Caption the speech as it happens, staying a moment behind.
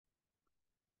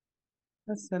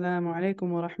Assalamu alaikum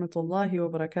wa rahmatullahi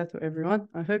wa barakatuh, everyone.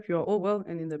 I hope you are all well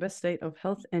and in the best state of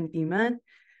health and iman.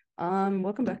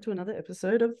 Welcome back to another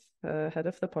episode of Head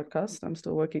of the Podcast. I'm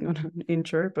still working on an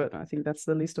intro, but I think that's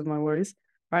the least of my worries.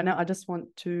 Right now, I just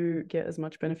want to get as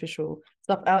much beneficial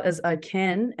stuff out as I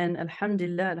can. And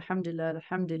alhamdulillah, alhamdulillah,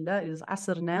 alhamdulillah, it is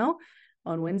Asr now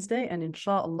on Wednesday, and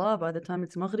inshallah, by the time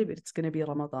it's Maghrib, it's going to be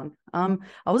Ramadan. I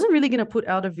wasn't really going to put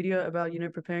out a video about,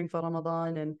 preparing for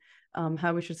Ramadan and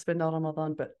how we should spend our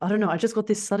Ramadan, but I don't know. I just got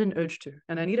this sudden urge to,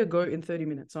 and I need to go in 30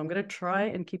 minutes. So I'm going to try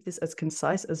and keep this as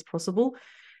concise as possible.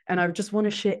 And I just want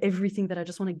to share everything that I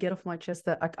just want to get off my chest,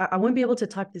 that I won't be able to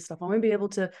type this stuff. I won't be able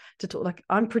to talk. Like,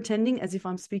 I'm pretending as if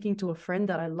I'm speaking to a friend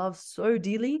that I love so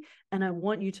dearly. And I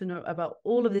want you to know about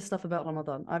all of this stuff about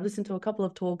Ramadan. I've listened to a couple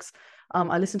of talks.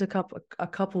 I listened to a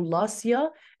couple last year,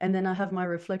 and then I have my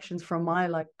reflections from my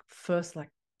first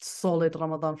solid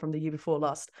Ramadan from the year before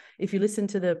last. If you listen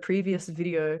to the previous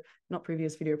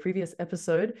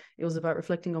episode, it was about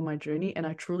reflecting on my journey. And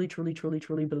I truly, truly, truly,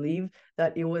 truly believe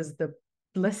that it was the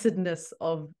blessedness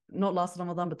of not last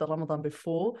Ramadan, but the Ramadan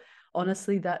before.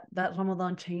 Honestly, that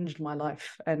Ramadan changed my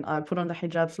life. And I put on the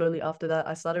hijab slowly after that.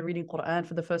 I started reading Quran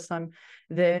for the first time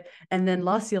there. And then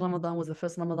last year, Ramadan was the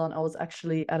first Ramadan I was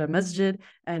actually at a masjid.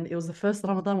 And it was the first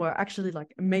Ramadan where I actually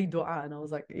made dua. And I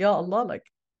was like, Ya Allah,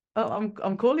 oh,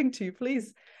 I'm calling to you,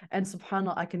 please. And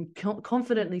subhanAllah, I can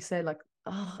confidently say,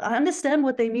 oh, I understand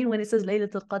what they mean when it says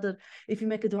Laylatul Qadr. If you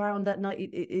make a dua on that night,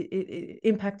 it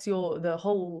impacts the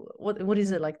whole, what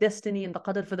is it, like destiny and the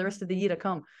Qadr for the rest of the year to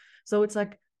come. So it's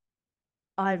like,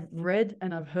 I've read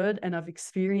and I've heard and I've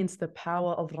experienced the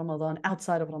power of Ramadan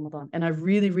outside of Ramadan. And I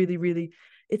really, really, really,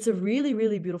 it's a really,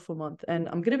 really beautiful month. And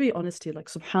I'm going to be honest here,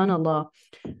 subhanAllah,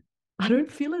 I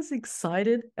don't feel as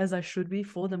excited as I should be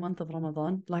for the month of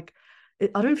Ramadan.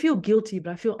 I don't feel guilty,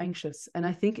 but I feel anxious. And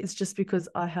I think it's just because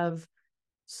I have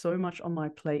so much on my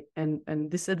plate. And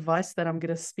this advice that I'm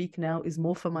going to speak now is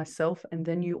more for myself and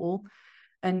then you all.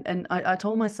 And I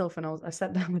told myself, and I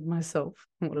sat down with myself.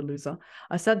 What a loser.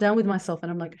 I sat down with myself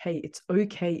and I'm like, hey, it's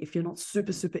okay if you're not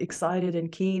super, super excited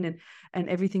and keen and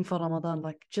everything for Ramadan.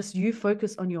 Like, just you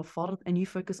focus on your fard and you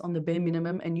focus on the bare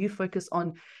minimum and you focus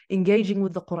on engaging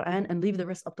with the Quran and leave the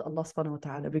rest up to Allah subhanahu wa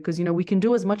ta'ala. Because we can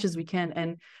do as much as we can,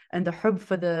 and the hub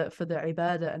for the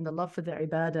ibadah and the love for the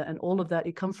ibadah and all of that,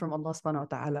 it comes from Allah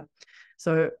subhanahu wa ta'ala.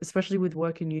 So especially with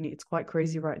work and uni, it's quite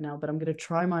crazy right now, but I'm going to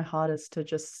try my hardest to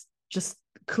just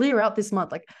clear out this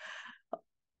month. Like,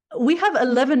 we have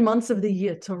 11 months of the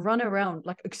year to run around,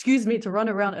 to run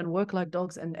around and work like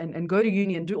dogs and go to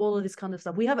uni and do all of this kind of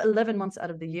stuff. We have 11 months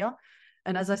out of the year.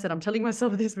 And as I said, I'm telling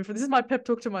myself this before. This is my pep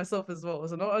talk to myself as well.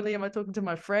 So not only am I talking to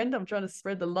my friend, I'm trying to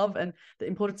spread the love and the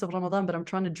importance of Ramadan, but I'm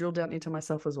trying to drill down into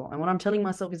myself as well. And what I'm telling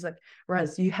myself is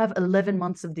Raz, you have 11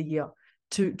 months of the year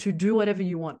to do whatever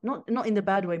you want. Not in the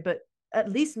bad way, but at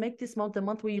least make this month a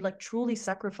month where you truly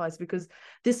sacrifice, because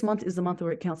this month is the month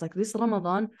where it counts. Like, this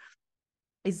Ramadan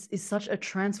is such a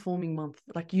transforming month.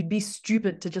 Like, you'd be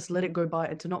stupid to just let it go by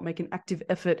and to not make an active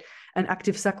effort, an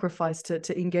active sacrifice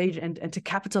to engage and to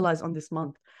capitalize on this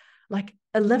month. Like,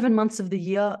 11 months of the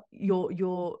year, you're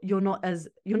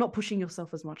not pushing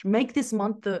yourself as much. Make this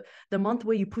month the month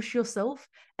where you push yourself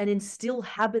and instill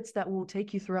habits that will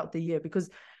take you throughout the year. Because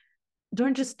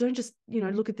don't just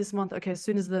look at this month. Okay, as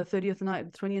soon as the 30th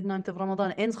night, 20th night of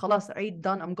Ramadan ends, khalas, Eid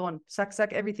done, I'm gone.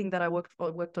 Sack everything that I worked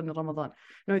on in Ramadan.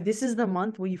 No, this is the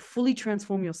month where you fully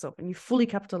transform yourself and you fully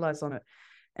capitalize on it.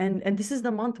 And this is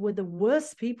the month where the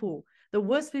worst people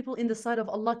in the sight of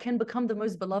Allah can become the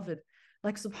most beloved.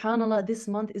 Like, subhanallah, this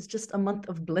month is just a month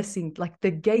of blessing. Like,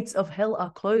 the gates of hell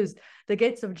are closed, the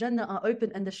gates of Jannah are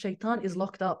open, and the shaitan is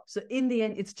locked up. So in the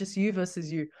end, it's just you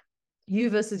versus you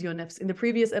versus your nafs. In the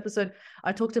previous episode,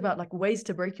 I talked about ways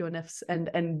to break your nafs,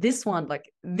 and this one,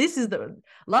 this is the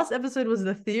last episode was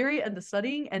the theory and the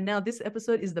studying, and now this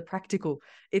episode is the practical.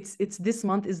 It's this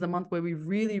month is the month where we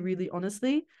really, really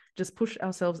honestly just push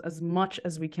ourselves as much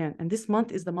as we can. And this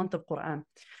month is the month of Quran.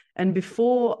 And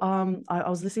before I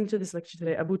was listening to this lecture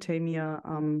today, Abu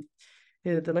Taymiyyah,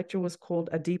 the lecture was called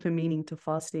A Deeper Meaning to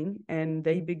Fasting, and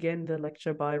they began the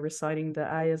lecture by reciting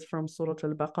the ayahs from Surah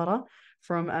Al-Baqarah,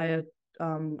 from ayat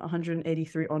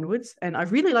 183 onwards. And I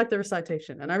really like the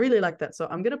recitation, and I really like that. So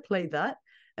I'm going to play that,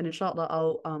 and inshallah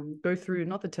I'll go through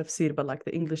not the tafsir, but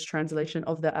the English translation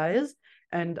of the ayahs,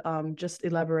 and just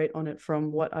elaborate on it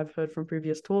from what I've heard from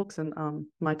previous talks and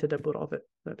my tadabbur of it.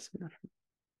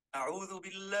 أعوذ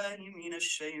بالله من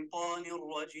الشيطان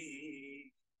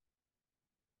الرجيم.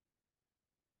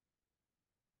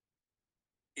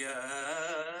 يا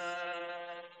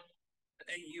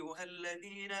أيها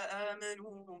الذين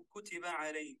آمنوا كتب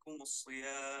عليكم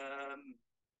الصيام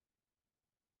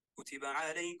كتب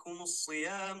عليكم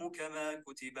الصيام كما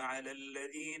كتب على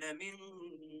الذين من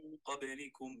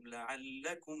قبلكم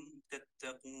لعلكم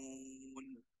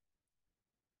تتقون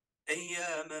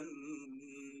أياما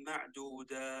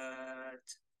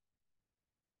معدودات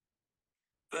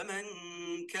فمن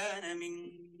كان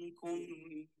منكم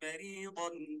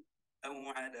مريضا أو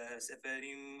على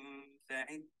سفر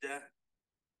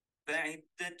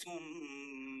فعدة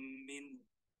من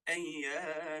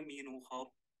أيام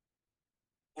أخر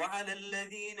وعلى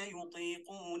الذين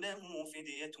يطيقونه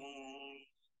فدية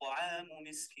طعام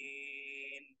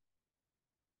مسكين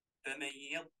فمن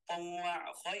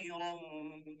يطوع خيرا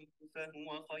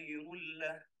فهو خير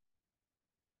له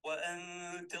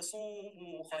وأن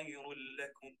تصوموا خير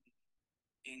لكم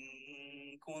إن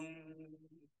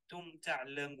كنتم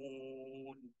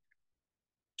تعلمون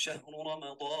شهر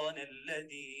رمضان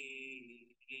الذي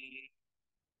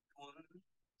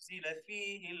أنزل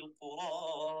فيه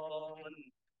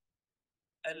القرآن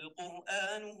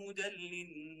هدى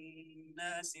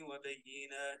للناس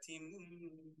وبينات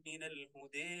من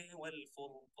الهدى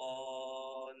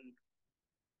والفرقان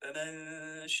فمن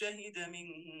شهد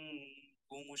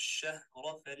منكم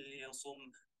الشهر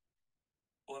فليصمه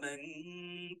ومن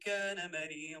كان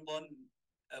مريضا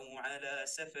أو على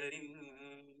سفر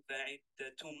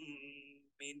فعدة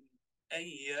من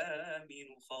أيام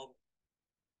أخر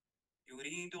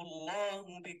يريد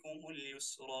الله بكم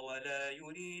اليسر ولا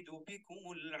يريد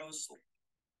بكم العسر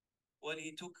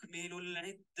ولتكملوا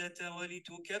العدة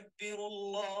ولتكبروا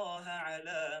الله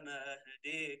على ما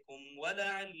هديكم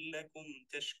ولعلكم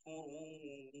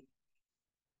تشكرون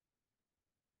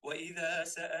وإذا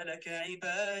سألك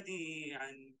عبادي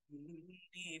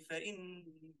عني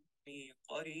فإني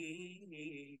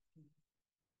قريب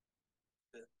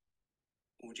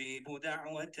أجيب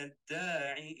دعوة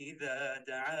الداع إذا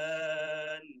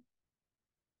دعان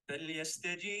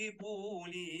فليستجيبوا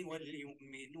لي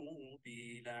وليؤمنوا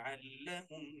بي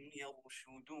لعلهم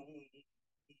يرشدون.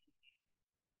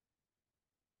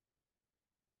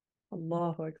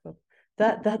 Allahu Akbar.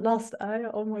 That last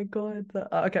ayah, oh my God.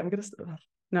 Okay, I'm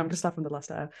gonna start from the last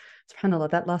ayah.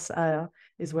 SubhanAllah, that last ayah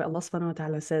is where Allah subhanahu wa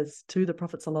ta'ala says to the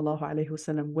Prophet sallallahu alaihi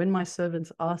wasallam, when my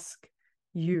servants ask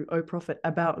you, O Prophet,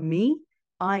 about me,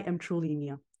 I am truly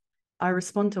near. I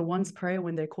respond to one's prayer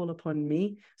when they call upon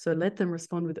me. So let them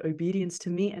respond with obedience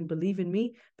to me and believe in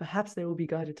me. Perhaps they will be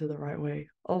guided to the right way.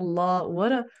 Allah,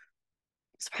 what a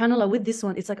SubhanAllah, with this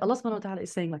one, it's like Allah subhanahu wa ta'ala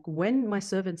is saying, like, when my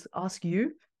servants ask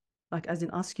you, like as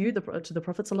in ask you to the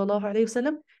Prophet sallallahu alaihi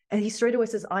wasallam, and he straight away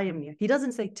says, I am near. He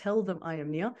doesn't say tell them I am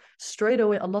near. Straight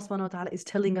away, Allah subhanahu wa ta'ala is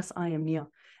telling us I am near.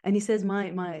 And he says, my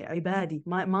ibadi,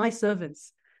 my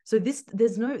servants. So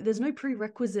there's no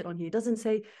prerequisite on here. It doesn't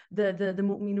say the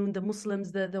mu'minun, the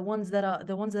Muslims, the ones that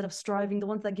are striving, the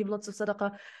ones that give lots of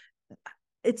sadaqah.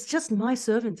 It's just my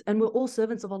servants, and we're all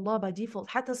servants of Allah by default.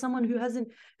 Hatta someone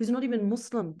who's not even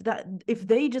Muslim, that if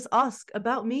they just ask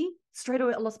about me, straight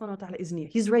away Allah subhanahu wa ta'ala is near.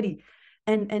 He's ready.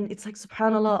 And it's like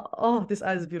subhanallah, oh, this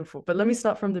ayah is beautiful. But let me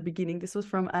start from the beginning. This was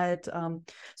from ayat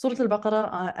Surah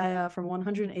Al-Baqarah, ayah from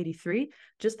 183.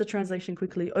 Just the translation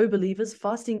quickly. O believers,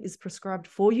 fasting is prescribed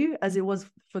for you as it was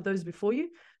for those before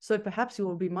you. So perhaps you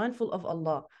will be mindful of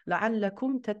Allah.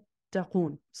 لَعَلَّكُمْ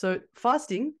تَتَّقُونَ. So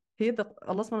fasting, here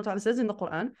Allah subhanahu wa ta'ala says in the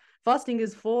Quran, fasting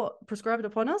is prescribed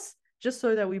upon us just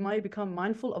so that we might become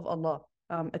mindful of Allah,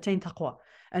 attain taqwa.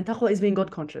 And taqwa is being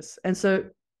God conscious. And so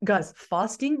guys,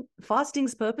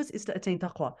 fasting's purpose is to attain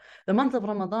taqwa. The month of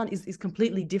Ramadan is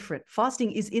completely different.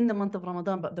 Fasting is in the month of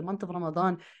Ramadan, but the month of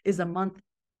Ramadan is a month.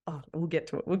 Oh, we'll get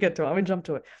to it. I will jump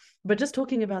to it. But just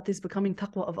talking about this becoming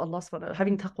taqwa of Allah subhanahu,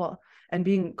 having taqwa and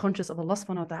being conscious of Allah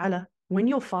subhanahu wa ta'ala, when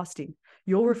you're fasting,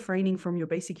 you're refraining from your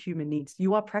basic human needs.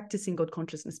 You are practicing God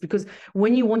consciousness, because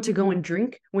when you want to go and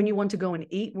drink, when you want to go and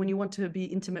eat, when you want to be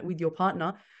intimate with your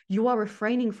partner, you are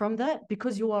refraining from that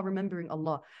because you are remembering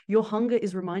Allah. Your hunger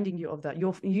is reminding you of that.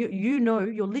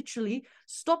 You're literally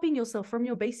stopping yourself from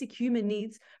your basic human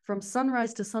needs from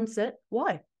sunrise to sunset.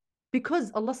 Why?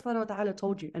 Because Allah subhanahu wa ta'ala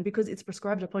told you, and because it's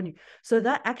prescribed upon you. So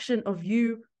that action of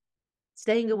you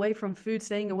staying away from food,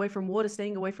 staying away from water,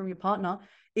 staying away from your partner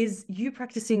is you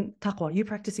practicing taqwa, you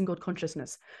practicing God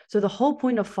consciousness. So the whole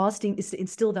point of fasting is to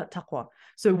instill that taqwa.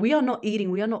 So we are not eating,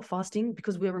 we are not fasting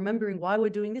because we're remembering why we're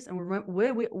doing this, and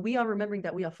we are remembering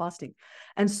that we are fasting.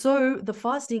 And so the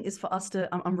fasting is for us to,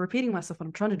 I'm repeating myself, and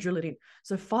I'm trying to drill it in.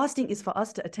 So fasting is for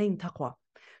us to attain taqwa.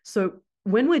 So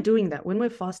when we're doing that, when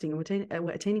we're fasting and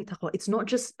we're attaining taqwa, it's not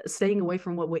just staying away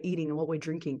from what we're eating and what we're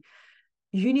drinking.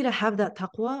 You need to have that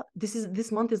taqwa.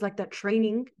 This month is like that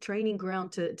training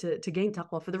ground to gain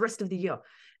taqwa for the rest of the year.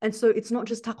 And so it's not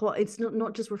just taqwa, it's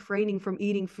not just refraining from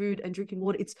eating food and drinking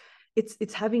water.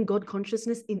 It's having God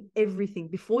consciousness in everything.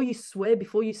 Before you swear,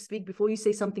 before you speak, before you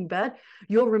say something bad,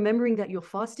 you're remembering that you're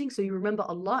fasting. So you remember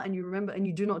Allah and you remember, and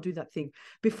you do not do that thing.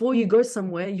 Before you go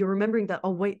somewhere, you're remembering that,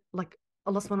 oh wait, like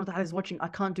Allah subhanahu wa ta'ala is watching. I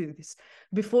can't do this.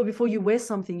 Before you wear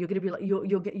something, you're gonna be like,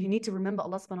 you need to remember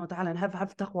Allah subhanahu wa ta'ala and have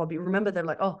taqwa. But remember that,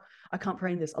 like, oh, I can't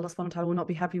pray in this. Allah subhanahu wa ta'ala will not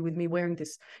be happy with me wearing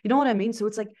this. You know what I mean? So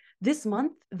it's like this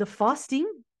month, the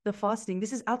fasting,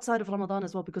 this is outside of Ramadan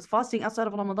as well, because fasting outside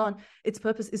of Ramadan, its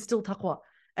purpose is still taqwa,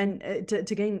 and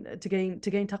to gain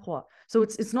taqwa. So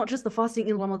it's not just the fasting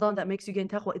in Ramadan that makes you gain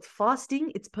taqwa. It's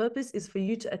fasting, its purpose is for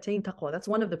you to attain taqwa. That's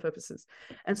one of the purposes.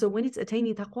 And so when it's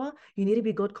attaining taqwa, you need to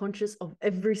be God conscious of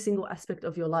every single aspect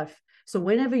of your life. So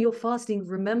whenever you're fasting,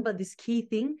 remember this key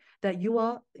thing, that you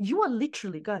are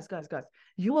literally, guys,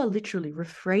 you are literally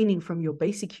refraining from your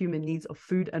basic human needs of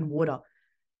food and water.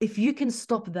 If you can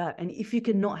stop that, and if you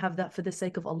cannot have that for the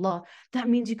sake of Allah, that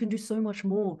means you can do so much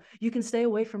more. You can stay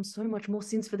away from so much more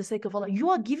sins for the sake of Allah. You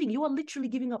are literally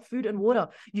giving up food and water.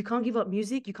 You can't give up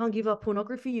music. You can't give up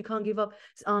pornography. You can't give up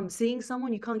seeing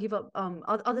someone. You can't give up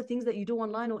other things that you do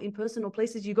online or in person or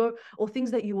places you go or things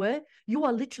that you wear. You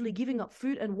are literally giving up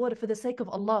food and water for the sake of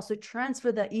Allah. So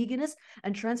transfer that eagerness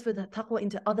and transfer that taqwa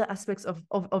into other aspects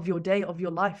of your day, of your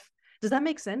life. Does that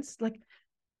make sense? Like,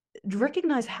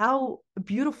 recognize how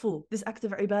beautiful this act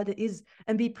of ibadah is,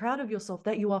 and be proud of yourself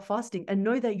that you are fasting, and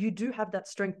know that you do have that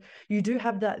strength, you do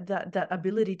have that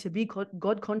ability to be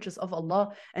God conscious of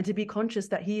Allah, and to be conscious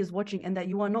that He is watching, and that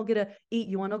you are not going to eat,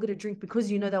 you are not going to drink, because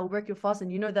you know that will break your fast,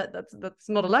 and you know that that's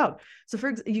not allowed. So for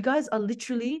example, you guys are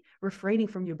literally refraining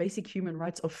from your basic human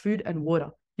rights of food and water,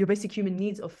 your basic human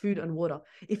needs of food and water.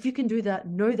 If you can do that,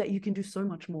 know that you can do so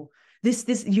much more.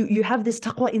 You have this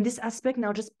taqwa in this aspect.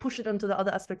 Now just push it onto the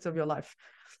other aspects of your life.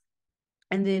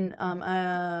 And then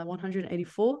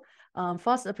 184,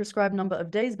 fast a prescribed number of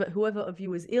days, but whoever of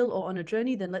you is ill or on a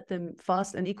journey, then let them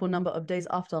fast an equal number of days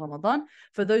after Ramadan.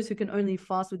 For those who can only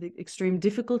fast with extreme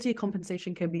difficulty,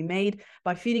 compensation can be made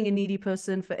by feeding a needy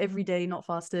person for every day not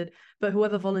fasted. But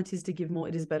whoever volunteers to give more,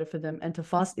 it is better for them, and to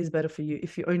fast is better for you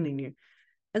if you only knew.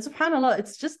 And subhanAllah,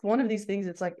 it's just one of these things.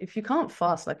 It's like, if you can't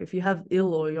fast, like if you have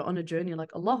ill or you're on a journey,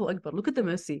 like Allahu Akbar, look at the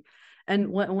mercy.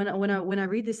 And when I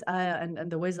read this ayah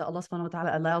and the ways that Allah subhanahu wa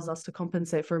ta'ala allows us to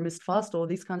compensate for a missed fast or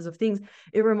these kinds of things,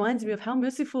 it reminds me of how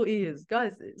merciful He is.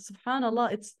 Guys,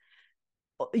 subhanAllah,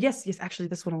 yes, actually,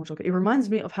 that's what I want to talk about. It reminds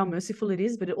me of how merciful it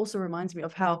is, but it also reminds me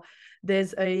of how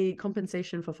there's a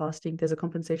compensation for fasting, there's a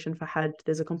compensation for Hajj,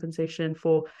 there's a compensation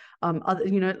for other,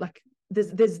 like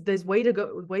there's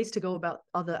ways to go about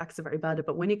other acts of ibadah.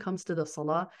 But when it comes to the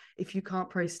salah, if you can't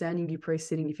pray standing, you pray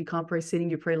sitting. If you can't pray sitting,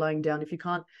 you pray lying down. If you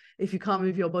can't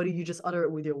move your body, you just utter it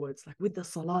with your words. Like with the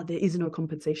salah, there is no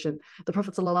compensation. The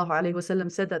Prophet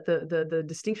ﷺ said that the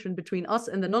distinction between us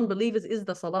and the non-believers is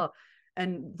the salah.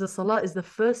 And the salah is the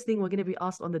first thing we're going to be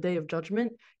asked on the day of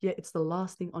judgment, yet it's the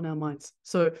last thing on our minds.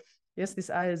 So yes, this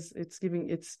ayah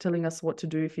it's telling us what to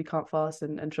do if you can't fast,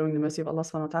 and showing the mercy of Allah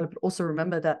subhanahu wa ta'ala. But also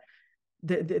remember that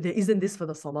there isn't this for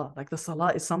the salah. Like the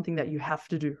salah is something that you have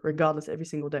to do regardless every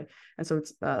single day. And so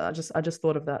it's I just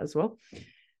thought of that as well.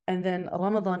 And then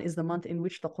Ramadan is the month in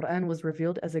which the Quran was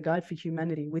revealed as a guide for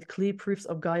humanity, with clear proofs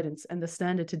of guidance and the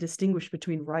standard to distinguish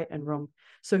between right and wrong.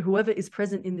 So whoever is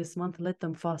present in this month, let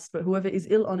them fast. But whoever is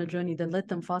ill on a journey, then let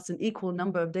them fast an equal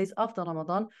number of days after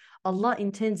Ramadan. Allah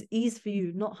intends ease for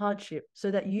you, not hardship,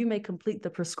 so that you may complete the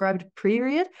prescribed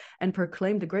period and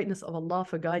proclaim the greatness of Allah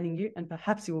for guiding you, and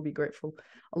perhaps you will be grateful.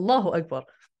 Allahu Akbar.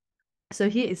 So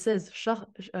here it says,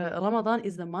 Ramadan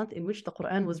is the month in which the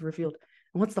Quran was revealed.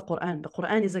 And what's the Quran? The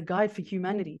Quran is a guide for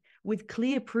humanity with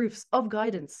clear proofs of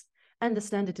guidance and the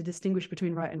standard to distinguish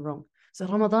between right and wrong. So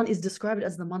Ramadan is described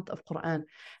as the month of Quran.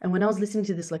 And when I was listening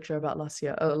to this lecture about last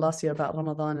year about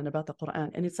Ramadan and about the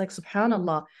Quran, and it's like,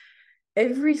 subhanallah,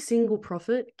 every single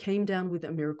prophet came down with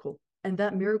a miracle, and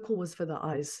that miracle was for the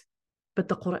eyes. But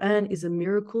the Quran is a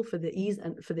miracle for the ears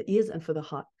and for the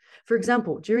heart. For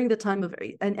example, during the time of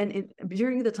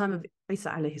Isa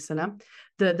alayhi salam,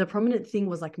 the prominent thing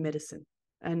was like medicine.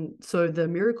 And so the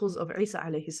miracles of Isa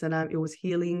alayhi salam, it was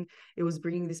healing, it was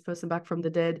bringing this person back from the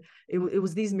dead. It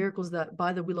was these miracles that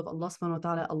by the will of Allah subhanahu wa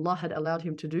ta'ala, Allah had allowed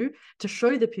him to do, to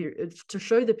show the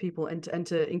people and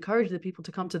to encourage the people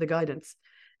to come to the guidance.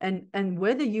 And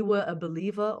whether you were a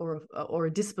believer or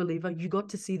a disbeliever, you got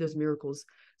to see those miracles.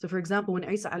 So for example, when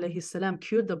Isa alayhi salam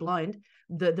cured the blind,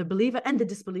 the believer and the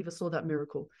disbeliever saw that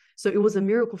miracle. So it was a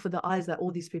miracle for the eyes that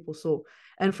all these people saw.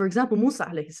 And for example, Musa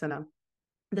alayhi salam,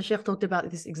 the Shaykh talked about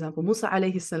this example. Musa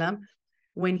alayhi salam,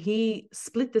 when he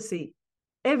split the sea,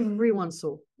 everyone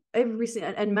saw.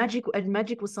 And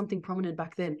magic was something prominent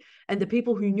back then. And the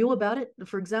people who knew about it,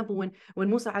 for example, when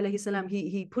Musa alayhi salam,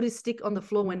 he put his stick on the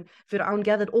floor when Fir'aun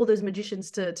gathered all those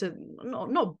magicians to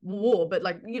not war, but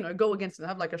like, go against and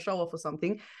have like a show off or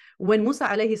something. When Musa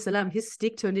alayhi salam, his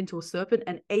stick turned into a serpent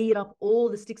and ate up all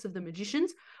the sticks of the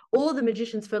magicians, all the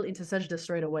magicians fell into sajda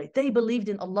straight away. They believed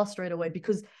in Allah straight away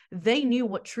because they knew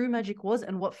what true magic was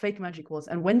and what fake magic was.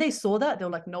 And when they saw that, they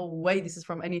were like, no way, this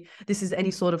is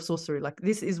any sort of sorcery. Like,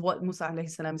 this is what Musa alayhi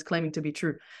salam is claiming to be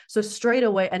true. So straight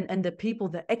away, and the people,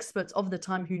 the experts of the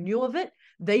time who knew of it,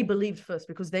 they believed first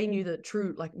because they knew the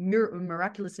true, like,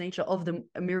 miraculous nature of the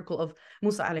miracle of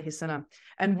Musa alayhi salam.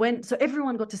 And so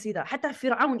everyone got to see that. Hatta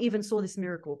Fir'aun even saw this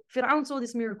miracle. Fir'aun saw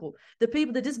this miracle. The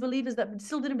people, the disbelievers that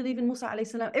still didn't believe in Musa alayhi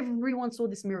salam, everyone saw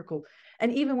this miracle.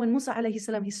 And even when Musa alayhi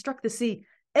salam, he struck the sea,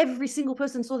 every single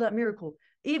person saw that miracle.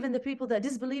 Even the people that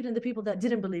disbelieved and the people that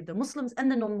didn't believe, the Muslims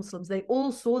and the non-Muslims, they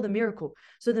all saw the miracle.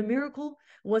 So the miracle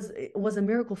was a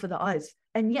miracle for the eyes.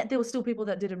 And yet there were still people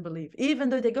that didn't believe, even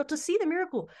though they got to see the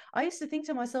miracle. I used to think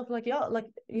to myself, like, yeah, like,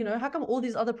 how come all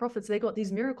these other prophets, they got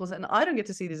these miracles and I don't get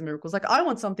to see these miracles? Like, I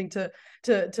want something to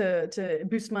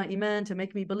boost my iman, to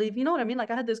make me believe. You know what I mean? Like,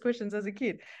 I had those questions as a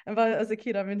kid. And as a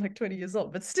kid, I'm in like 20 years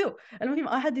old, but still, and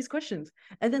I had these questions.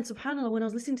 And then subhanAllah, when I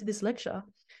was listening to this lecture,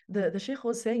 the Sheikh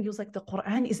was saying, he was like, the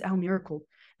Quran is our miracle.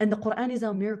 And the Quran is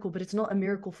our miracle, but it's not a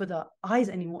miracle for the eyes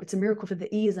anymore. It's a miracle for the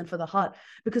ears and for the heart.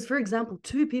 Because, for example,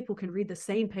 two people can read the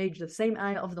same page, the same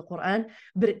ayah of the Quran,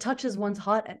 but it touches one's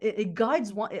heart and it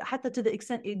guides one, hatta to the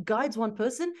extent it guides one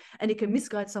person and it can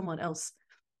misguide someone else.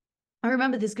 I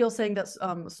remember this girl saying that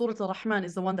Surah Al-Rahman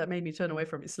is the one that made me turn away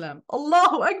from Islam.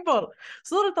 Allahu Akbar!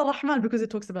 Surah Al-Rahman, because it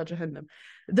talks about Jahannam.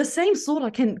 The same surah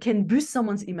can boost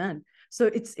someone's iman. So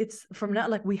it's from now,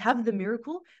 like, we have the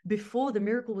miracle. Before, the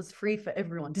miracle was free for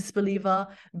everyone. Disbeliever,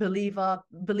 believer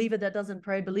that doesn't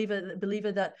pray,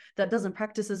 believer that doesn't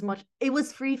practice as much. It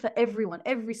was free for everyone.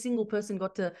 Every single person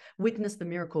got to witness the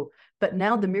miracle. But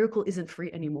now the miracle isn't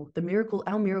free anymore.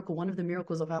 Our miracle, one of the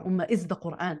miracles of our ummah is the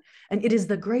Quran. And it is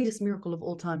the greatest miracle of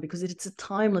all time because it's a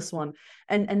timeless one.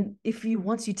 And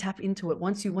once you tap into it,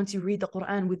 once you read the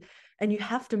Quran and you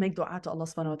have to make dua to Allah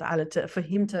subhanahu wa ta'ala for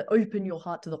him to open your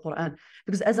heart to the Quran.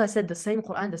 Because as I said, the same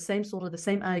Quran, the same surah, the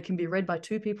same ayah can be read by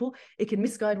two people. It can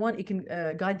misguide one, it can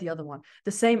guide the other one.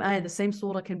 The same ayah, the same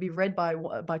surah can be read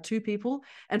by two people.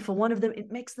 And for one of them,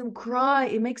 it makes them cry.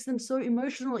 It makes them so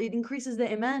emotional. It increases their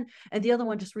iman. And the other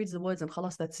one just reads the words and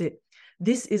khalas, that's it.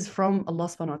 This is from Allah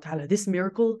subhanahu wa ta'ala. This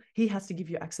miracle, he has to give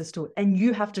you access to it. And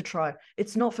you have to try.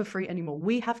 It's not for free anymore.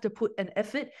 We have to put an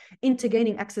effort into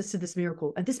gaining access to this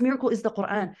miracle. And this miracle is the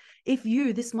Quran. If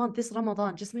you, this month, this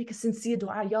Ramadan, just make a sincere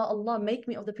dua, Ya Allah, make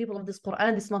me of the people of this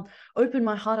Quran this month. Open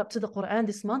my heart up to the Quran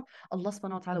this month. Allah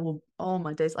subhanahu wa ta'ala will, oh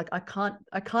my days, like I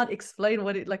can't explain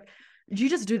what it, like, you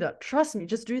just do that. Trust me,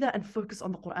 just do that and focus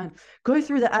on the Quran. Go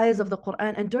through the ayahs of the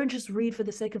Quran and don't just read for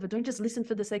the sake of it. Don't just listen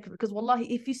for the sake of it. Because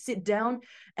wallahi, if you sit down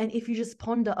and if you just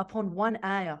ponder upon one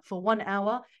ayah for 1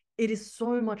 hour, it is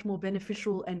so much more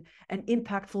beneficial and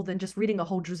impactful than just reading a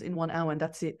whole juz in 1 hour and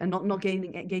that's it, and not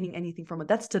gaining anything from it.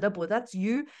 That's tadabbur. That's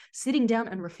you sitting down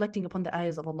and reflecting upon the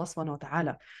ayahs of Allah subhanahu wa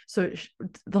ta'ala. So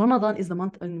the Ramadan is the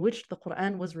month in which the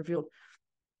Quran was revealed.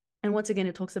 And once again,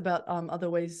 it talks about other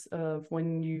ways of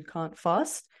when you can't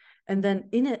fast. And then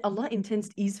in it, Allah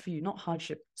intends ease for you, not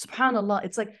hardship. SubhanAllah,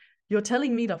 it's like, you're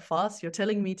telling me to fast, you're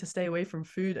telling me to stay away from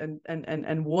food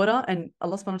and water, and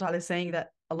Allah subhanahu wa ta'ala is saying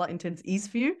that Allah intends ease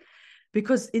for you.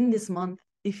 Because in this month,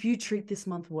 if you treat this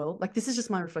month well, like, this is just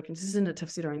my reflection, this isn't a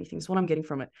tafsir or anything, it's what I'm getting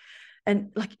from it.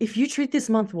 And like, if you treat this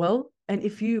month well, and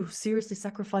if you seriously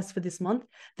sacrifice for this month,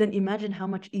 then imagine how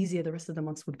much easier the rest of the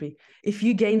months would be. If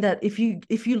you gain that, if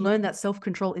you learn that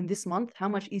self-control in this month, how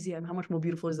much easier and how much more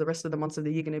beautiful is the rest of the months of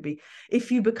the year going to be?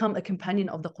 If you become a companion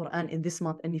of the Quran in this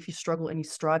month, and if you struggle and you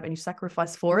strive and you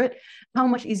sacrifice for it, how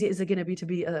much easier is it going to be to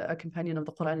be a companion of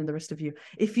the Quran in the rest of you?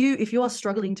 If you are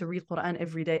struggling to read Quran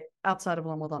every day outside of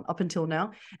Ramadan up until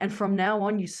now, and from now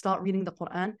on you start reading the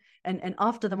Quran, and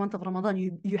after the month of Ramadan,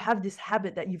 you have this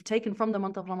habit that you've taken from the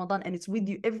month of Ramadan and it's with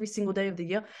you every single day of the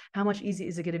year, how much easier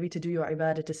is it going to be to do your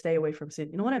ibadah, to stay away from sin?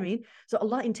 You know what I mean? So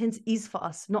Allah intends ease for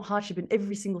us, not hardship, in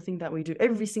every single thing that we do.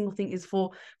 Every single thing is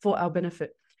for our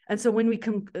benefit. And so when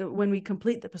we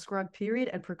complete the prescribed period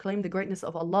and proclaim the greatness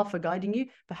of Allah for guiding you,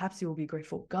 perhaps you will be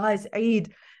grateful. Guys,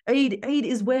 Eid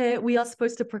is where we are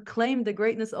supposed to proclaim the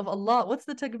greatness of Allah. What's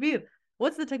the takbir?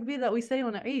 What's the takbir that we say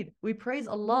on Eid? We praise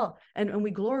Allah and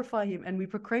we glorify Him and we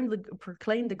proclaim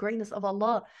the greatness of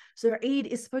Allah. So Eid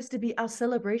is supposed to be our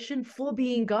celebration for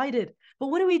being guided. But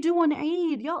what do we do on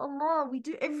Eid? Ya Allah, we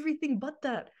do everything but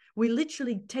that. We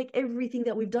literally take everything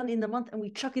that we've done in the month and we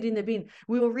chuck it in the bin.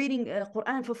 We were reading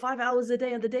Quran for 5 hours a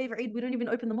day on the day of Eid. We don't even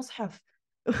open the Mus'haf.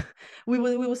 we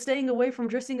were staying away from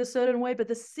dressing a certain way, but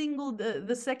the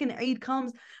second Eid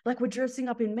comes, like we're dressing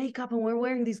up in makeup and we're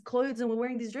wearing these clothes and we're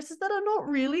wearing these dresses that are not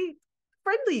really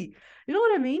friendly. You know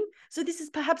what I mean? So this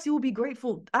is, perhaps you will be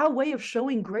grateful. Our way of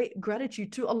showing great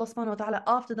gratitude to Allah subhanahu wa ta'ala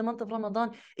after the month of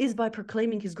Ramadan is by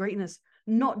proclaiming His greatness,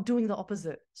 not doing the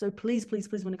opposite. So please, please,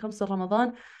 please, when it comes to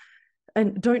Ramadan,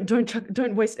 and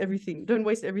don't waste everything. Don't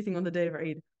waste everything on the day of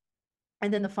Eid.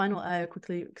 And then the final ayah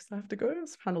quickly, because I have to go,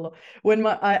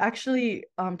 subhanAllah. I actually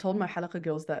told my halaqah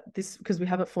girls that this, because we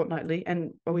have it fortnightly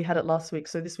and we had it last week.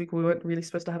 So this week we weren't really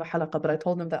supposed to have a halaqah, but I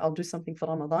told them that I'll do something for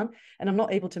Ramadan. And I'm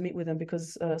not able to meet with them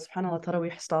because subhanAllah,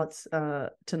 Tarawih starts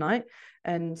tonight.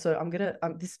 And so I'm gonna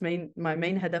my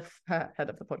main head of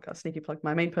the podcast, sneaky plug.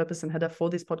 My main purpose and header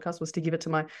for this podcast was to give it to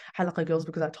my halaqah girls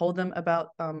because I told them about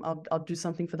I'll do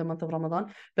something for the month of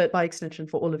Ramadan, but by extension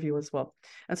for all of you as well.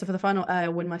 And so for the final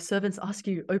ayah, when my servants ask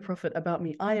you, O Prophet, about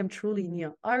me, I am truly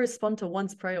near. I respond to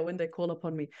one's prayer when they call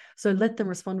upon me. So let them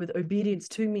respond with obedience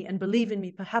to me and believe in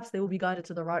me. Perhaps they will be guided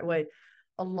to the right way.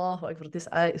 Allahu Akbar. This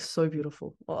ayah is so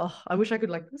beautiful. Oh, I wish I could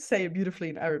like say it beautifully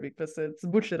in Arabic, but it's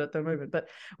bullshit at the moment. But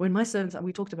when my servants, and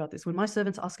we talked about this, when my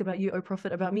servants ask about you, O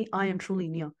Prophet, about me, I am truly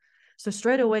near. So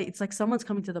straight away, it's like someone's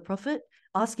coming to the Prophet,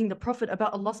 asking the Prophet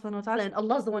about Allah subhanahu wa ta'ala, and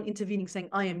Allah's the one intervening, saying,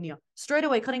 I am near. Straight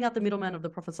away, cutting out the middleman of the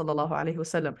Prophet sallallahu alaihi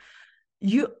wasallam.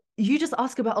 You just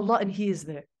ask about Allah and He is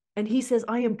there. And He says,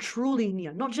 I am truly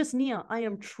near. Not just near, I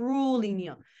am truly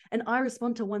near. And I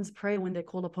respond to one's prayer when they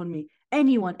call upon me.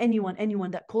 Anyone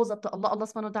that calls up to Allah, Allah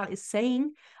subhanahu wa ta'ala is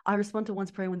saying, I respond to one's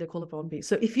prayer when they call upon me.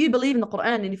 So if you believe in the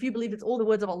Quran and if you believe it's all the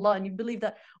words of Allah and you believe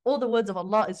that all the words of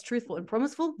Allah is truthful and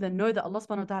promiseful, then know that Allah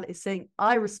subhanahu wa ta'ala is saying,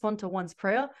 I respond to one's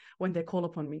prayer when they call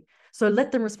upon me. So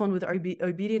let them respond with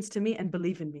obedience to me and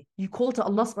believe in me. You call to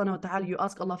Allah subhanahu wa ta'ala, you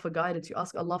ask Allah for guidance, you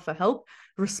ask Allah for help,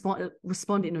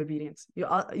 respond in obedience. You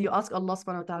ask Allah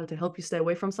subhanahu wa ta'ala to help you stay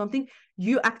away from something,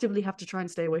 you actively have to try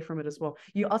and stay away from it as well.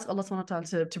 You ask Allah subhanahu wa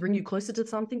ta'ala to bring you closer to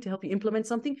something, to help you implement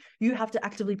something, you have to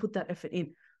actively put that effort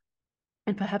in.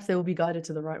 And perhaps they will be guided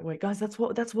to the right way. Guys, that's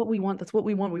what we want. That's what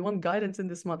we want. We want guidance in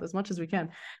this month as much as we can.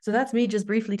 So that's me just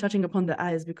briefly touching upon the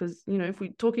ayahs, because, you know, if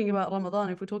we're talking about Ramadan,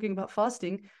 if we're talking about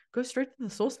fasting, go straight to the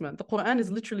source, man. The Quran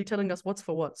is literally telling us what's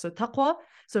for what. So taqwa,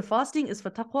 so fasting is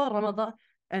for taqwa, Ramadan,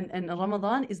 and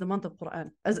Ramadan is the month of Quran,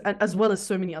 as well as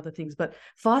so many other things. But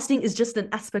fasting is just an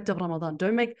aspect of Ramadan.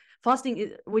 Don't make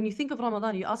fasting, when you think of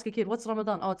Ramadan, you ask a kid, what's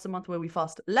Ramadan? Oh, it's a month where we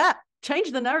fast. La,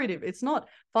 change the narrative. It's not.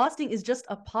 Fasting is just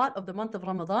a part of the month of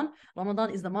Ramadan.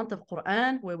 Ramadan is the month of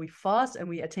Quran, where we fast and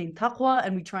we attain taqwa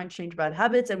and we try and change bad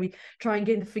habits and we try and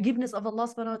gain the forgiveness of Allah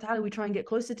subhanahu wa ta'ala. We try and get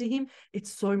closer to Him.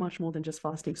 It's so much more than just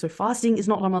fasting. So fasting is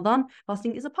not Ramadan.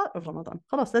 Fasting is a part of Ramadan.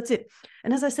 Khalas, that's it.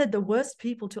 And as I said, the worst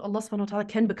people to Allah subhanahu wa ta'ala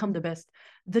can become the best.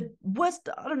 The worst,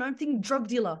 I don't know, I'm thinking drug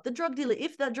dealer. The drug dealer,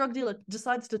 if that drug dealer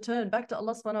decides to turn back to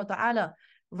Allah subhanahu wa ta'ala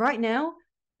right now,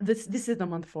 this is the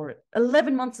month for it.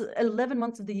 11 months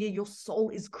of the year, your soul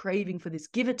is craving for this.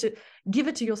 Give it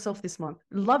to yourself this month.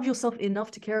 Love yourself enough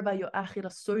to care about your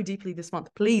akhirah so deeply this month,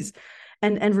 please.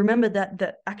 And remember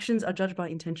that actions are judged by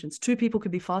intentions. Two people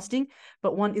could be fasting,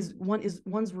 but one's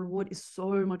reward is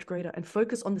so much greater. And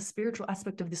focus on the spiritual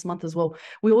aspect of this month as well.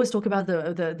 We always talk about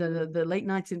the late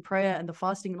nights in prayer and the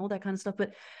fasting and all that kind of stuff,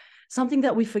 but something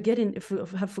that we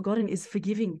have forgotten is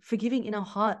forgiving in our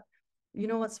heart. You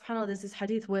know what, subhanAllah, there's this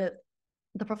hadith where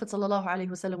the Prophet sallallahu alaihi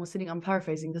wasallam was sitting, I'm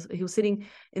paraphrasing this, he was sitting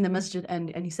in the masjid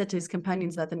and he said to his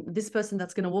companions that this person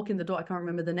that's going to walk in the door, I can't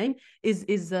remember the name, is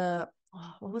what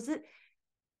was it?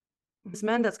 This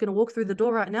man that's going to walk through the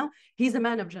door right now, he's a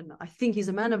man of Jannah. I think he's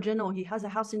a man of Jannah, or he has a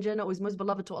house in Jannah, or he's most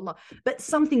beloved to Allah. But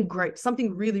something great,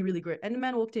 something really, really great. And the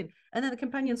man walked in, and then the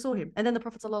companion saw him. And then the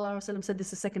Prophet ﷺ said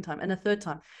this a second time and a third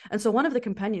time. And so one of the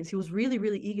companions, he was really,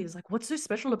 really eager. He's like, what's so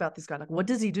special about this guy? Like, what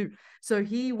does he do? So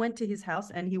he went to his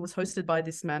house and he was hosted by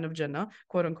this man of Jannah,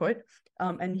 quote unquote.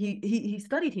 And he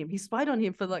studied him. He spied on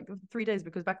him for like 3 days,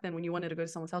 because back then when you wanted to go to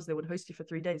someone's house, they would host you for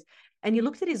 3 days. And he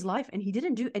looked at his life and he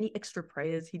didn't do any extra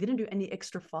prayers. He didn't do any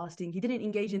extra fasting. He didn't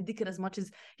engage in dhikr as much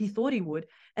as he thought he would.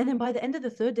 And then by the end of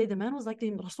the 3rd day, the man was like to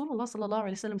him, Rasulullah sallallahu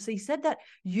alaihi wasallam, so he said that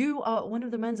you are one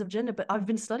of the mans of Jannah, but I've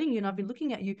been studying you and I've been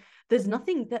looking at you. There's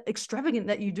nothing that extravagant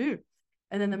that you do.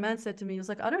 And then the man said to me, he was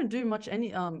like, I don't do much I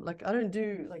don't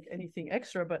do like anything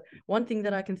extra, but one thing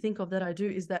that I can think of that I do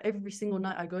is that every single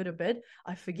night I go to bed,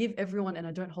 I forgive everyone and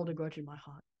I don't hold a grudge in my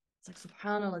heart. It's like,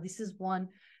 subhanallah, this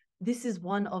is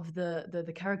one of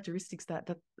the characteristics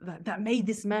that made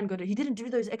this man go to. He didn't do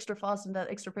those extra fasts and that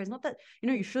extra prayers. Not that,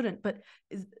 you shouldn't, but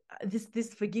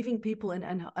this forgiving people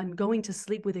and going to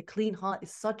sleep with a clean heart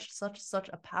is such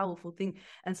a powerful thing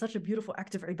and such a beautiful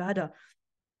act of ibadah.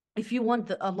 If you want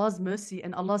Allah's mercy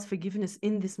and Allah's forgiveness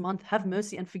in this month, have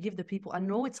mercy and forgive the people. I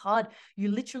know it's hard.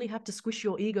 You literally have to squish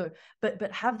your ego,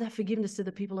 but have that forgiveness to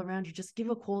the people around you. Just give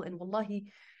a call, and wallahi,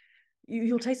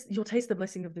 you'll taste the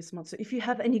blessing of this month. So if you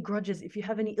have any grudges, if you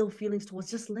have any ill feelings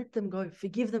towards, just let them go.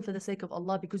 Forgive them for the sake of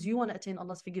Allah, because you want to attain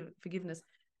Allah's forgiveness.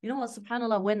 You know what,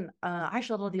 subhanallah, when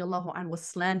Aisha radiallahu anha was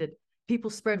slandered, people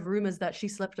spread rumors that she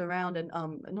slept around and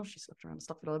not she slept around,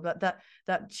 astaghfirullah, but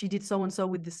that she did so and so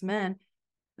with this man.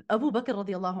 Abu Bakr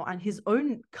radiallahu anh, his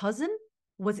own cousin,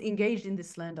 was engaged in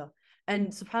this slander. And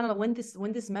subhanallah,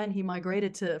 when this man, he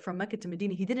migrated from Mecca to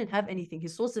Medina, he didn't have anything.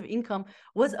 His source of income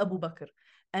was Abu Bakr.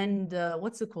 And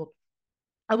what's it called?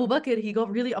 Abu Bakr, he got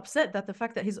really upset that the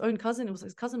fact that his own cousin, it was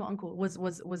his cousin or uncle,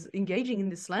 was engaging in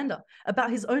this slander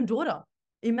about his own daughter.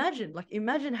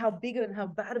 Imagine how big and how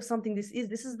bad of something this is.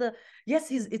 This is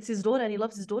it's his daughter and he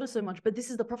loves his daughter so much, but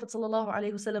this is the Prophet sallallahu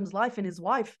alaihi wasallam's life and his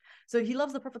wife. So he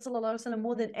loves the Prophet sallallahu alaihi wasallam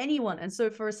more than anyone. And so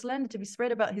for a slander to be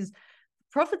spread about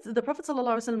the Prophet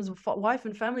ﷺ's wife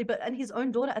and family, and his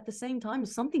own daughter at the same time,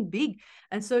 is something big.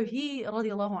 And so he,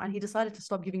 radiallahu anh, he decided to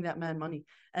stop giving that man money.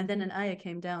 And then an ayah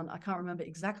came down. I can't remember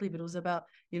exactly, but it was about,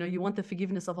 you want the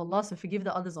forgiveness of Allah, so forgive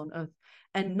the others on earth.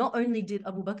 And not only did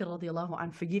Abu Bakr radiallahu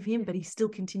anh forgive him, but he still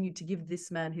continued to give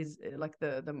this man his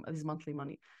his monthly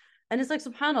money. And it's like,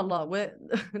 subhanallah, where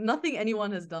nothing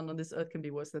anyone has done on this earth can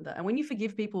be worse than that. And when you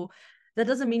forgive people, that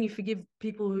doesn't mean you forgive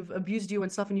people who've abused you and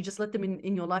stuff and you just let them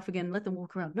in your life again, let them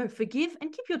walk around. No, forgive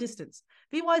and keep your distance.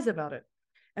 Be wise about it.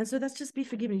 And so that's just be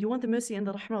forgiving. You want the mercy and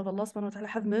the rahmah of Allah subhanahu wa ta'ala,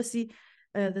 have mercy.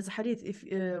 There's a hadith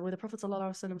where the Prophet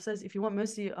sallallahu alaihi wasallam says, if you want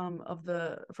mercy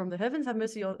from the heavens, have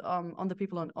mercy on the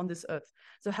people on this earth.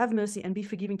 So have mercy and be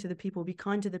forgiving to the people. Be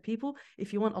kind to the people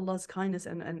if you want Allah's kindness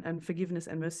and forgiveness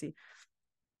and mercy.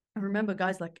 Remember,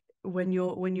 guys, like when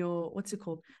you're what's it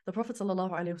called, the Prophet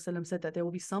sallallahu alaihi wasallam said that there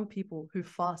will be some people who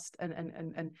fast and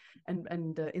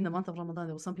in the month of Ramadan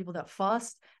there were some people that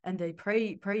fast and they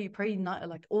pray night,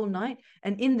 like all night,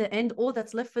 and in the end all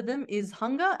that's left for them is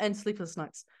hunger and sleepless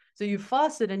nights. So you've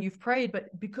fasted and you've prayed,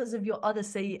 but because of your other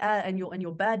sayyah and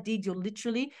your bad deeds, you're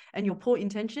literally, and your poor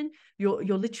intention, you're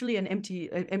literally an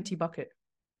empty bucket.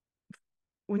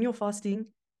 When you're fasting,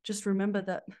 just remember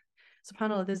that,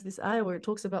 subhanallah, there's this ayah where it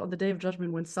talks about on the Day of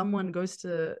Judgment when someone goes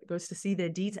to see their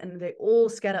deeds and they all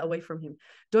scatter away from him.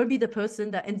 Don't be the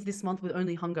person that ends this month with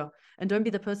only hunger, and don't be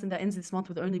the person that ends this month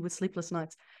with sleepless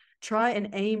nights. Try and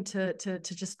aim to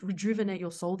just rejuvenate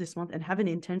your soul this month and have an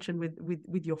intention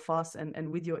with your fast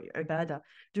and with your ibadah.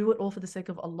 Do it all for the sake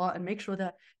of Allah, and make sure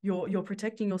that you're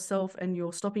protecting yourself and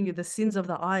you're stopping the sins of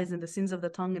the eyes and the sins of the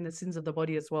tongue and the sins of the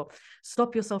body as well.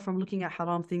 Stop yourself from looking at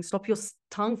haram things. Stop your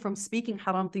tongue from speaking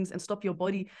haram things, and stop your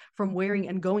body from wearing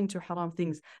and going to haram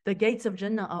things. The gates of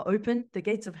Jannah are open, the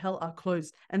gates of hell are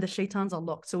closed, and the shaitans are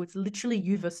locked. So it's literally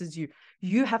you versus you.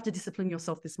 You have to discipline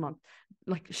yourself this month.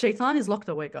 Like, shaitan is locked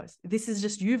away, guys. This is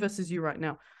just you versus you right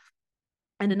now.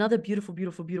 And another beautiful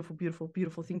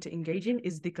thing to engage in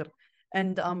is dhikr.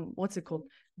 And what's it called?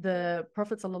 The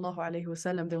Prophet sallallahu alaihi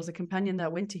wasallam, there was a companion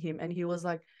that went to him and he was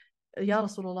like, Ya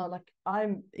Rasulullah, like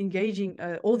I'm engaging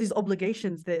all these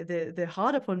obligations, they're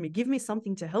hard upon me. Give me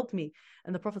something to help me.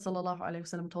 And the Prophet sallallahu alaihi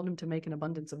wasallam told him to make an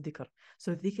abundance of dhikr.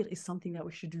 So dhikr is something that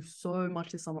we should do so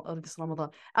much this Ramadan.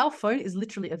 Our phone is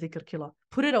literally a dhikr killer.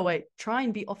 Put it away. Try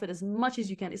and be off it as much as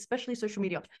you can, especially social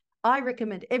media. I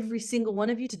recommend every single one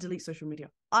of you to delete social media.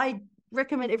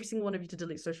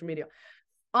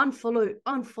 Unfollow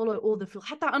all the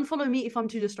hatta unfollow me if I'm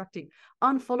too distracting.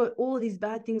 Unfollow all these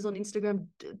bad things on Instagram.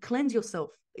 Cleanse yourself.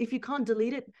 If you can't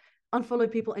delete it,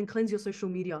 unfollow people and cleanse your social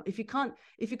media. If you can't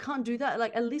do that,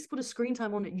 like at least put a screen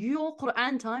time on it. Your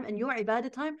Quran time and your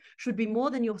ibadah time should be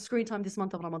more than your screen time this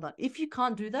month of Ramadan. If you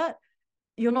can't do that,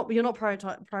 you're not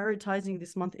prioritizing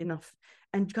this month enough.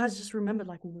 And guys, just remember,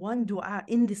 like one dua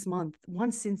in this month,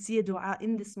 one sincere dua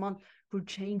in this month could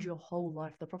change your whole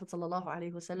life. The Prophet sallallahu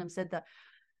alaihi wasallam said that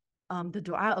the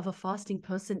dua of a fasting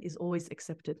person is always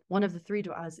accepted. One of the three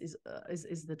duas is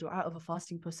the dua of a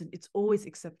fasting person. It's always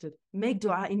accepted. Make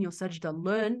dua in your sajda.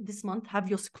 Learn this month, have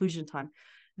your seclusion time.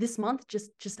 This month,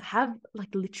 just have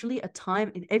like literally a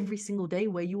time in every single day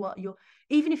where you're,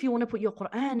 even if you want to put your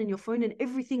Quran and your phone and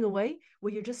everything away,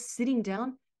 where you're just sitting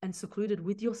down and secluded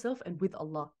with yourself and with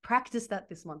Allah. Practice that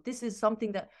this month. This is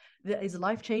something that is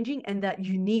life-changing and that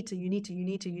you need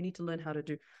to learn how to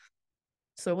do.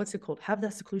 So what's it called? Have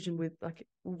that seclusion with, like,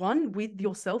 one with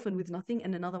yourself and with nothing,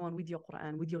 and another one with your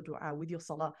Quran, with your dua, with your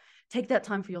salah. Take that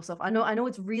time for yourself. I know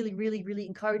it's really, really, really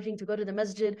encouraging to go to the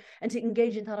masjid and to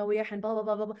engage in tarawih and blah, blah,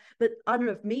 blah, blah, blah. But I don't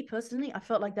know, if me personally, I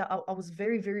felt like that I was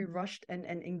very, very rushed and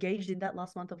engaged in that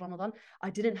last month of Ramadan. I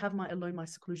didn't have my alone, my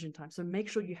seclusion time. So make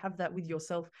sure you have that with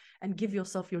yourself and give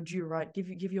yourself your due right.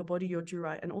 Give your body your due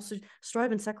right, and also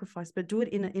strive and sacrifice, but do it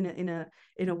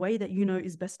in a way that you know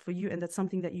is best for you, and that's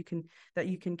something that you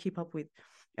can keep up with.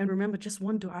 And remember, just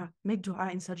one dua, make dua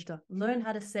in sajda. Learn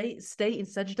how to stay in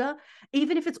sajda,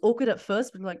 even if it's awkward at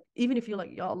first. But like, even if you're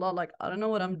like, Ya Allah, like, I don't know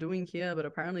what I'm doing here, but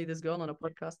apparently this girl on a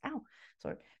podcast,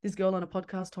 this girl on a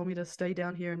podcast told me to stay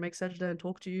down here and make sajda and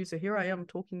talk to you. So here I am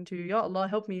talking to you. Ya Allah,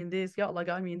 help me in this. Ya Allah,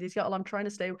 guide me in this. Ya Allah, I'm trying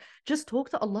to stay. Just talk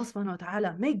to Allah subhanahu wa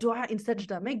ta'ala. Make dua in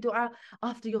sajda. Make dua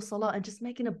after your salah, and just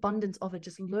make an abundance of it.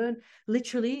 Just learn,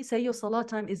 literally, say your salah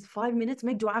time is 5 minutes,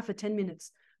 make dua for 10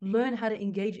 minutes. Learn how to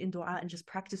engage in dua and just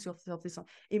practice yourself this month.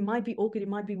 It might be awkward, it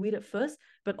might be weird at first,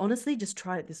 but honestly, just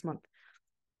try it this month.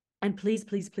 And please,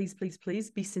 please, please, please,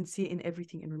 please be sincere in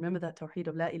everything. And remember that tawheed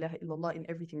of la ilaha illallah in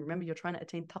everything. Remember, you're trying to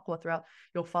attain taqwa throughout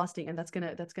your fasting, and that's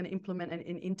gonna implement and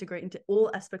integrate into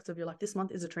all aspects of your life. This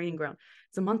month is a training ground.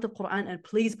 It's a month of Quran, and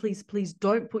please, please, please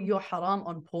don't put your haram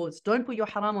on pause. Don't put your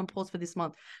haram on pause for this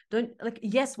month. Don't, like,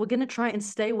 yes, we're gonna try and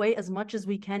stay away as much as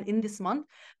we can in this month,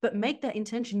 but make that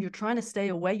intention. You're trying to stay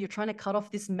away. You're trying to cut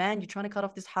off this man. You're trying to cut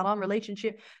off this haram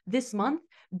relationship this month.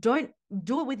 Don't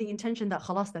do it with the intention that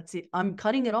khalas, that's it, I'm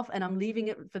cutting it off and I'm leaving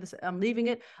it for this, I'm leaving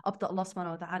it up to Allah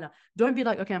subhanahu wa ta'ala. Don't be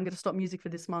like, okay, I'm going to stop music for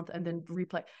this month and then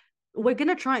replay. We're going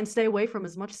to try and stay away from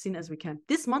as much sin as we can.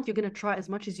 This month, you're going to try as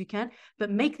much as you can,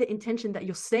 but make the intention that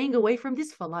you're staying away from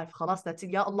this for life. Khalas, that's it.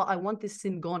 Ya Allah, I want this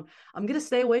sin gone. I'm going to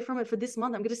stay away from it for this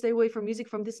month. I'm going to stay away from music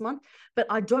from this month, but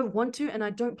I don't want to, and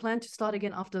I don't plan to start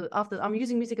again after I'm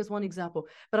using music as one example,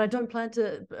 but I don't plan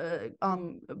to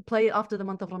play it after the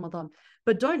month of Ramadan.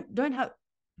 But don't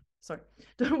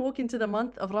walk into the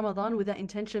month of Ramadan with that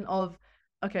intention of,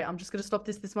 okay, I'm just going to stop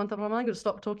this month of Ramadan. I'm going to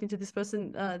stop talking to this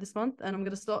person this month, and I'm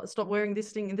going to stop wearing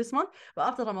this thing in this month. But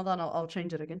after Ramadan, I'll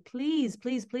change it again. Please,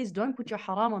 please, please don't put your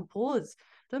haram on pause.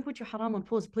 Don't put your haram on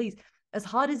pause, please. As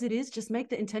hard as it is, just make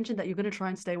the intention that you're going to try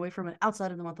and stay away from it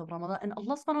outside of the month of Ramadan, and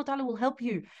Allah subhanahu wa ta'ala will help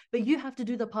you. But you have to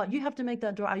do the part. You have to make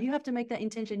that dua. You have to make that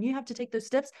intention. You have to take those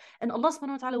steps, and Allah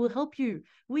subhanahu wa ta'ala will help you.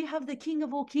 We have the King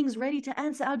of all kings ready to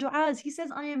answer our du'as. He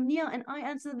says, I am near and I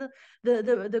answer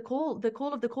the call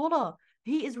of the caller.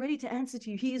 He is ready to answer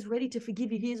to you. He is ready to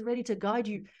forgive you. He is ready to guide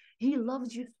you. He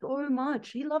loves you so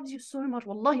much. He loves you so much.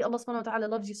 Wallahi, Allah subhanahu wa ta'ala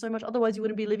loves you so much. Otherwise, you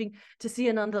wouldn't be living to see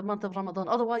another month of Ramadan.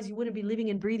 Otherwise, you wouldn't be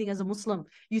living and breathing as a Muslim.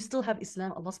 You still have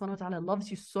Islam. Allah subhanahu wa ta'ala loves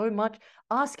you so much.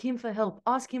 Ask him for help.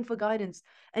 Ask him for guidance,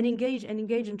 and engage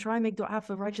and try and make dua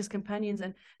for righteous companions,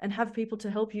 and have people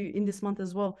to help you in this month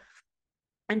as well.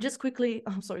 And just quickly,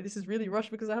 I'm sorry, this is really rushed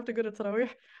because I have to go to Tarawih.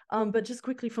 But just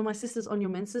quickly, for my sisters on your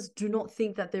menses, do not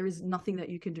think that there is nothing that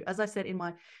you can do. As I said in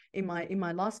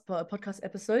my last podcast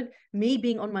episode, me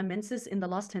being on my menses in the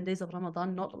last 10 days of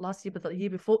Ramadan, not last year but the year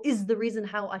before, is the reason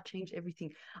how I changed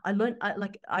everything.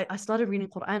 I started reading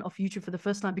Quran off YouTube for the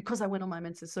first time because I went on my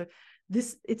menses. So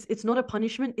it's not a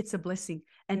punishment, it's a blessing.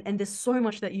 And there's so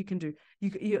much that you can do.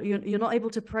 You're not able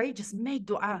to pray, just make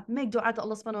dua to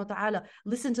Allah subhanahu wa ta'ala.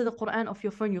 Listen to the Quran off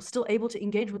your phone. You're still able to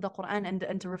engage with the Quran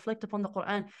and to reflect upon the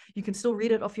Quran. You can still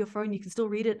read it off your phone. You can still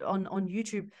read it on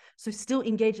YouTube. So still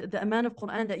engage. The amount of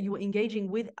Quran that you are engaging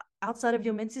with outside of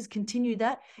your menses, continue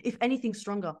that, if anything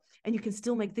stronger. And you can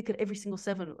still make dhikr every single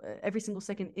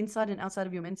second, inside and outside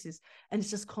of your menses. And it's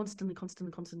just constantly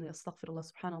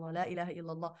astaghfirullah, subhanallah, la ilaha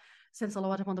illallah, send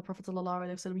salawat upon the Prophet sallallahu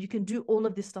alaihi wasallam. You can do all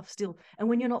of this stuff still. And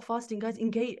when you're not fasting, guys,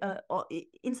 engage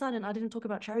inside. And I didn't talk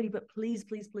about charity, but please,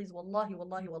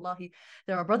 wallahi,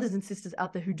 there are brothers and sisters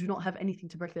out there who do not have anything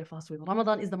to break their fast with.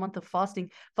 Ramadan is the month of fasting.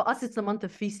 For us, it's the month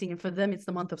of feasting, and for them, it's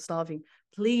the month of starving.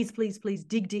 Please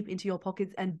dig deep into your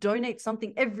pockets and donate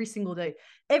something every single day.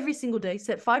 Every single day,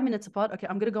 set 5 minutes apart. Okay,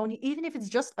 I'm going to go on here. Even if it's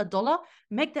just $1,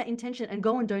 make that intention and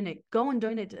go and donate. Go and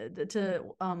donate to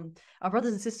our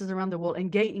brothers and sisters around the world.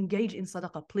 Engage in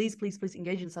sadaqah. Please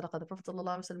engage in sadaqah. The Prophet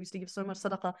ﷺ used to give so much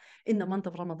sadaqah in the month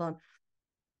of Ramadan.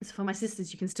 So for my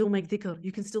sisters, you can still make dhikr.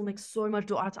 You can still make so much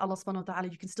dua to Allah subhanahu wa ta'ala.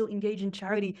 You can still engage in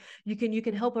charity. You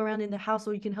can help around in the house,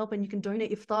 or you can help and you can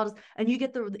donate iftars. And you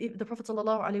get the Prophet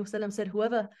sallallahu alaihi wasallam said,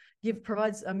 whoever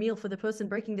provides a meal for the person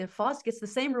breaking their fast gets the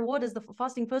same reward as the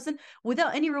fasting person,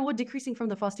 without any reward decreasing from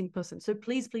the fasting person. So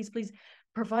please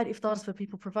provide iftars for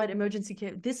people, provide emergency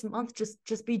care. This month,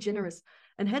 just be generous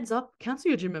And heads up, cancel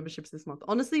your gym memberships this month.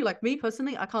 Honestly, like me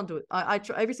personally, I can't do it. I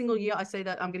try, every single year I say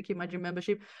that I'm going to keep my gym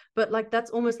membership, but like that's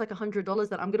almost like $100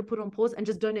 that I'm going to put on pause and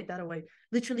just donate that away.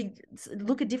 Literally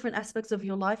look at different aspects of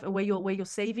your life and where you're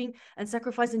saving and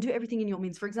sacrifice and do everything in your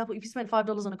means. For example, if you spend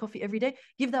 $5 on a coffee every day,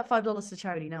 give that $5 to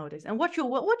charity nowadays and watch your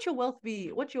wealth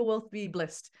be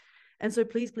blessed. And so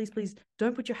please, please, please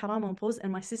don't put your haram on pause.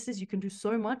 And my sisters, you can do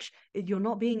so much. You're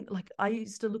not being like, I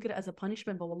used to look at it as a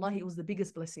punishment, but wallahi, it was the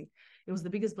biggest blessing. It was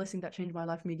the biggest blessing that changed my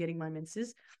life, me getting my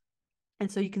menses.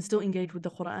 And so you can still engage with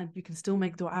the Quran. You can still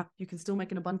make dua. You can still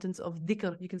make an abundance of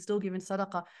dhikr. You can still give in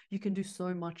sadaqah. You can do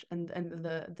so much. And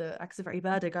the acts of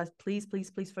ibadah, guys, please,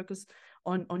 please, please focus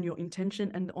on your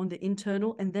intention and on the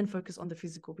internal, and then focus on the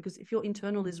physical. Because if your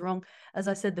internal is wrong, as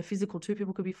I said, the physical, two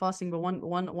people could be fasting, but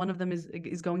one of them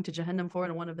is going to Jahannam for it,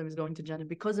 and one of them is going to Jannah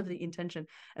because of the intention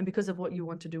and because of what you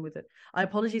want to do with it. I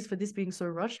apologize for this being so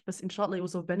rushed, but inshallah it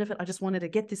was of benefit. I just wanted to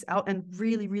get this out, and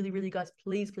really, really, really, guys,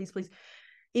 please, please, please,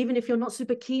 even if you're not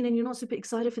super keen and you're not super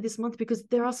excited for this month, because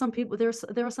there are some people, there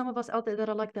are some of us out there that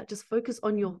are like that. Just focus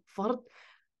on your fard,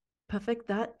 perfect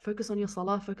that, focus on your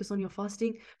salah, focus on your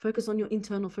fasting, focus on your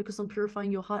internal, focus on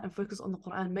purifying your heart, and focus on the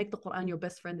Quran. Make the Quran your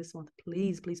best friend this month.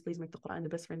 Please, please, please make the Quran the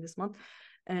best friend this month.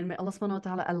 And may Allah subhanahu wa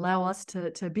ta'ala allow us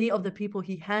to be of the people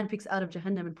he handpicks out of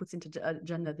Jahannam and puts into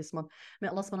Jannah this month. May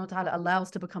Allah subhanahu wa ta'ala allow us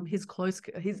to become his close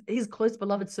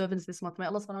beloved servants this month. May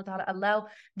Allah subhanahu wa ta'ala allow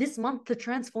this month to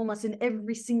transform us in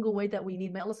every single way that we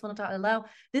need. May Allah subhanahu wa ta'ala allow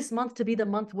this month to be the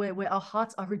month where our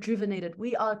hearts are rejuvenated.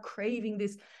 We are craving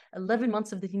this 11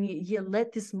 months of the year.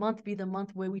 Let this month be the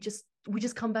month where we just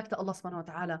come back to Allah subhanahu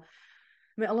wa ta'ala.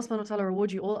 May Allah subhanahu wa ta'ala reward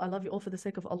you all. I love you all for the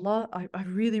sake of Allah. I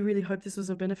really, really hope this was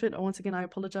a benefit. Once again, I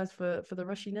apologize for the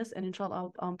rushiness, and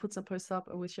inshallah I'll put some posts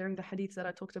up with sharing the hadiths that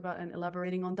I talked about and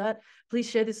elaborating on that. Please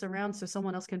share this around so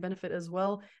someone else can benefit as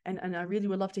well. And I really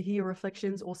would love to hear your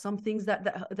reflections, or some things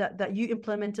that you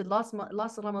implemented last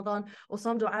Ramadan, or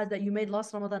some du'as that you made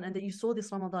last Ramadan and that you saw this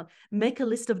Ramadan. Make a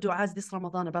list of du'as this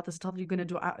Ramadan about the stuff you're going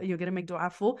to make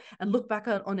du'a for, and look back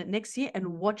on it next year and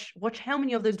watch how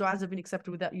many of those du'as have been accepted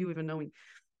without you even knowing.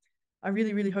 I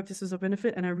really, really hope this was a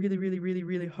benefit, and I really, really, really,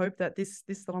 really hope that this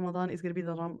Ramadan is going to be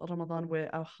the Ramadan where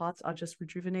our hearts are just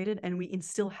rejuvenated and we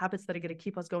instill habits that are going to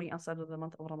keep us going outside of the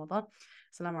month of Ramadan.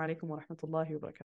 Assalamu alaikum wa rahmatullahi wa barakatuh.